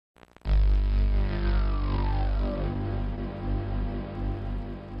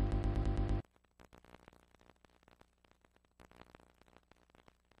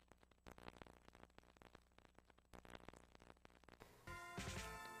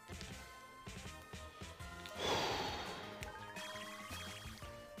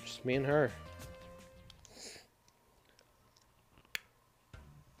Just me and her.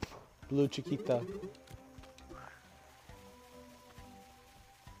 Blue Chiquita.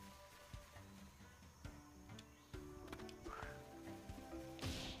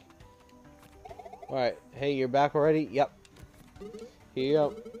 Alright, hey, you're back already? Yep. Here you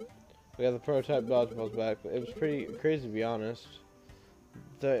go. We have the prototype dodgeballs back. It was pretty crazy, to be honest.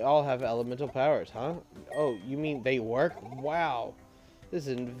 They all have elemental powers, huh? Oh, you mean they work? Wow. This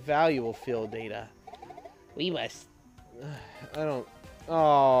is invaluable field data. We must... I don't...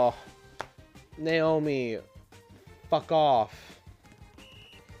 Oh. Naomi. Fuck off.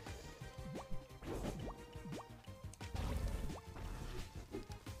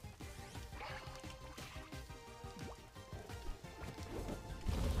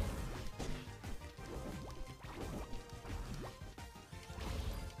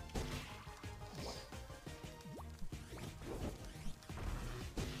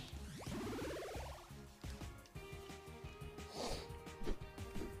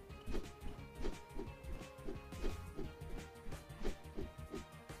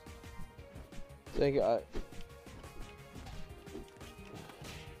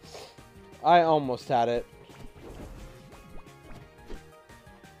 I almost had it.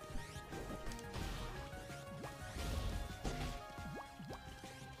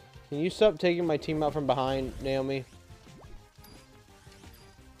 Can you stop taking my team out from behind, Naomi?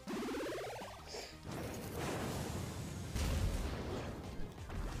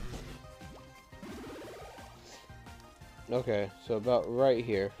 Okay, so about right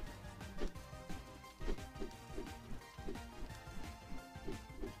here.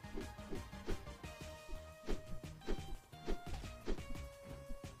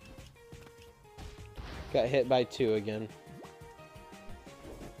 Got hit by 2 again.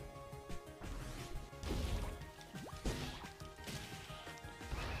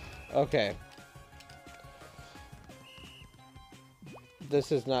 Okay.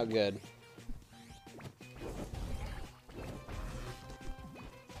 This is not good.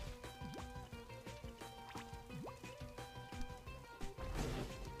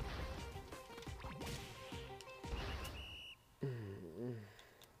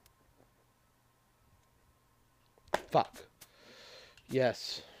 Fuck.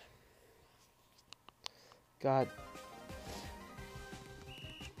 Yes. God.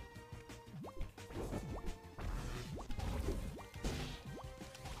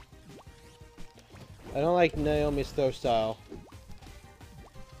 I don't like Naomi's throw style.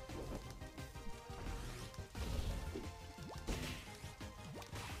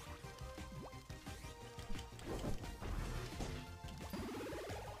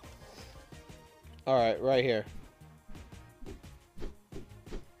 Alright, right here.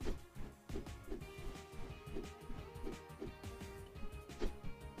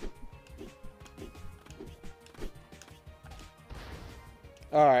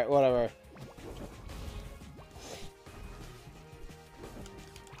 Alright, whatever.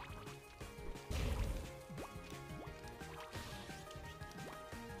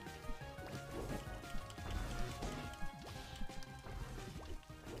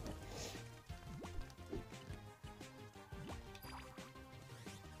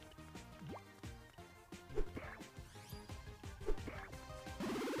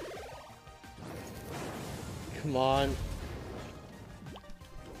 Come on.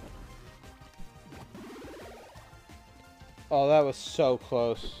 Oh, that was so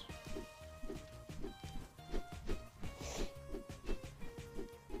close.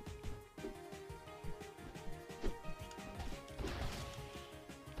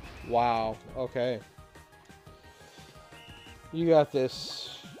 Wow. Okay. You got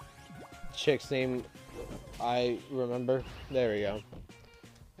this. Chick's name I remember. There we go.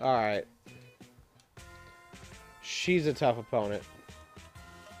 Alright. She's a tough opponent.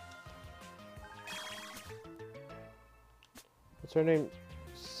 What's her name?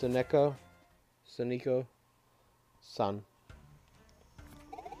 Seneko? Seneko? Sun.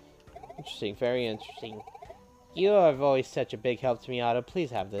 Interesting, very interesting. You are always such a big help to me, Otto. Please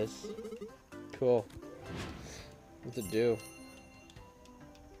have this. Cool. What's it do?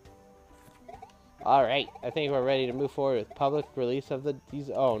 Alright, I think we're ready to move forward with public release of these.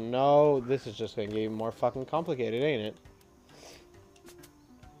 Oh no, this is just gonna get even more fucking complicated, ain't it?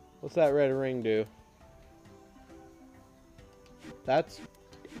 What's that red ring do? That's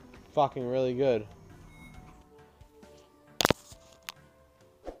fucking really good.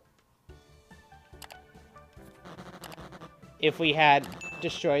 If we had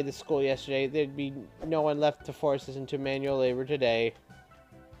destroyed the school yesterday, there'd be no one left to force us into manual labor today.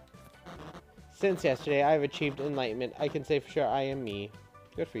 Since yesterday, I have achieved enlightenment. I can say for sure I am me.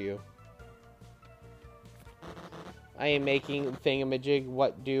 Good for you. I am making thingamajig.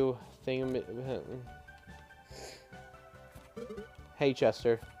 What do thingamajig? Hey,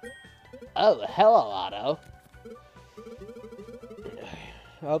 Chester. Oh, hello, Otto.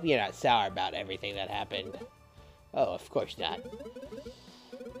 I hope you're not sour about everything that happened. Oh, of course not.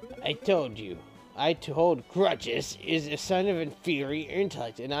 I told you. I told grudges is a sign of inferior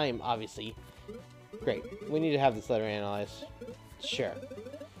intellect, and I am obviously... Great. We need to have this letter analyzed. Sure.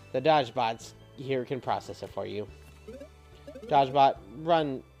 The Dodgebots here can process it for you. Dodgebot,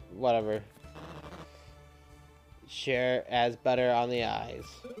 run whatever. Share as butter on the eyes.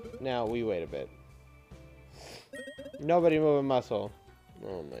 Now we wait a bit. Nobody move a muscle.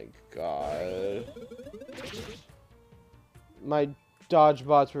 Oh my god. My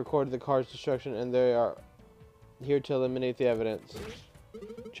Dodgebots recorded the car's destruction and they are here to eliminate the evidence.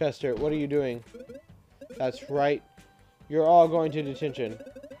 Chester, what are you doing? That's right. You're all going to detention.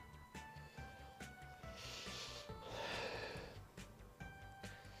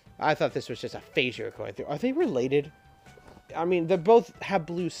 I thought this was just a phase you were going through. Are they related? I mean, they both have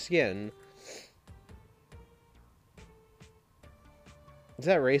blue skin. Is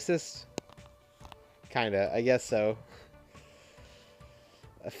that racist? Kinda. I guess so.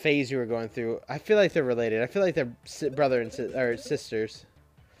 A phase you were going through. I feel like they're related. I feel like they're brother and or sisters.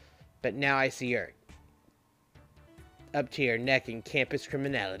 But now I see you're up to your neck in campus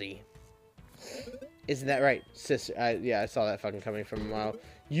criminality. Isn't that right, sister? Yeah, I saw that fucking coming from a mile.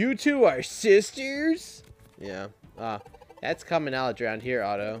 You two are sisters? Yeah. That's common knowledge around here,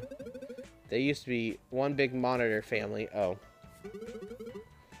 Otto. They used to be one big monitor family. Oh.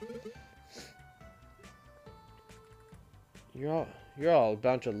 You're all a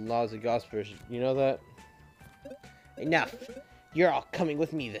bunch of lousy gossipers. You know that? Enough. You're all coming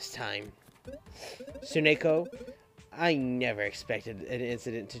with me this time. Tsuneko, I never expected an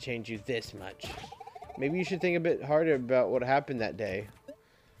incident to change you this much. Maybe you should think a bit harder about what happened that day.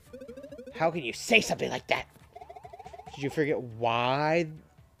 How can you say something like that? Did you forget why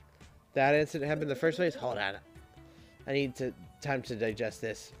that incident happened in the first place? Hold on. I need time to digest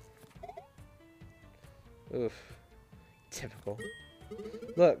this. Oof. Typical.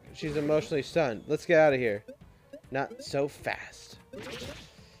 Look, she's emotionally stunned. Let's get out of here. Not so fast.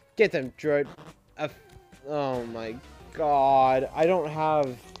 Get them, droid. Oh my god. I don't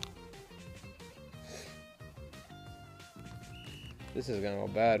have... This is gonna go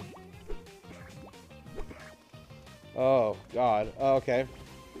bad. Oh, God. Oh, okay.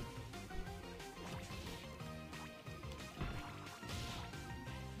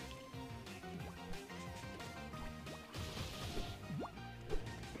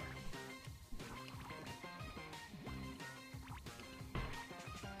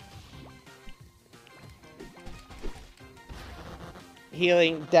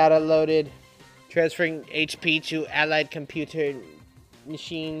 Healing data loaded. Transferring HP to allied computer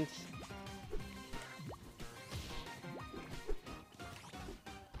machines.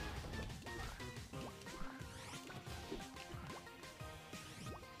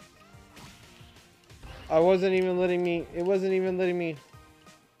 I wasn't even letting me. It wasn't even letting me.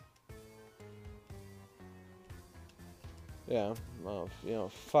 Yeah. Well, you know,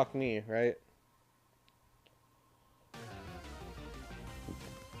 fuck me, right?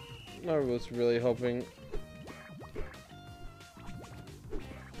 I was really hoping.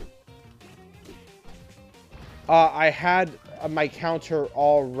 I had my counter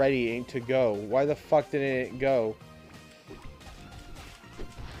all ready to go. Why the fuck didn't it go?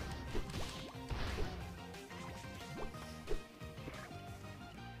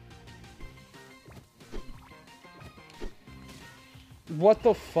 What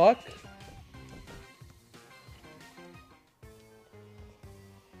the fuck?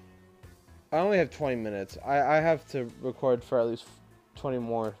 I only have 20 minutes. I have to record for at least 20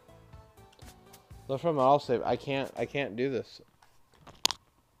 more. Look from my autosave. I can't do this.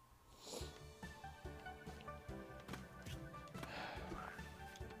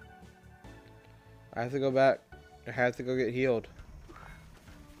 I have to go back. I have to go get healed.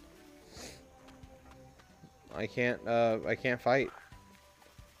 I can't fight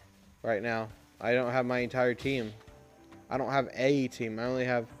right now. I don't have my entire team. I don't have a team. I only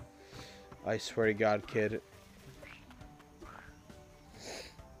have... I swear to God, kid.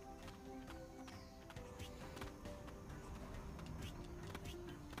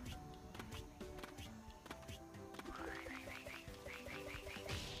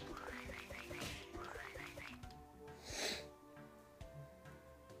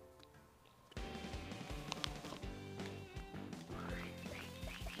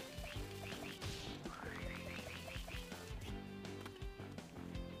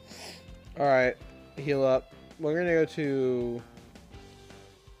 Alright, heal up. We're gonna go to...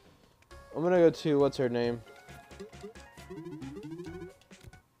 I'm gonna go to, what's her name?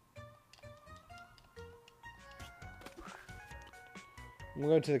 I'm gonna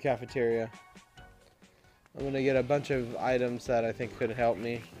go to the cafeteria. I'm gonna get a bunch of items that I think could help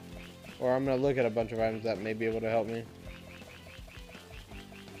me. Or I'm gonna look at a bunch of items that may be able to help me.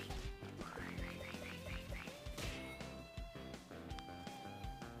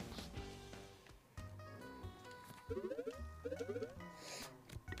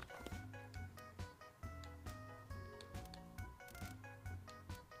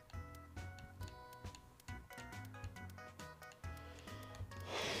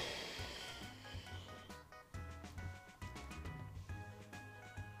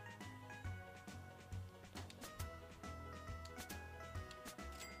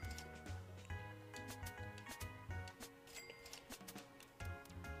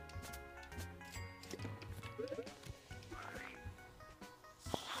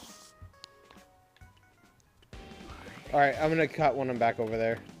 Alright, I'm gonna cut one of them back over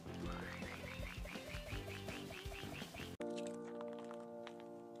there.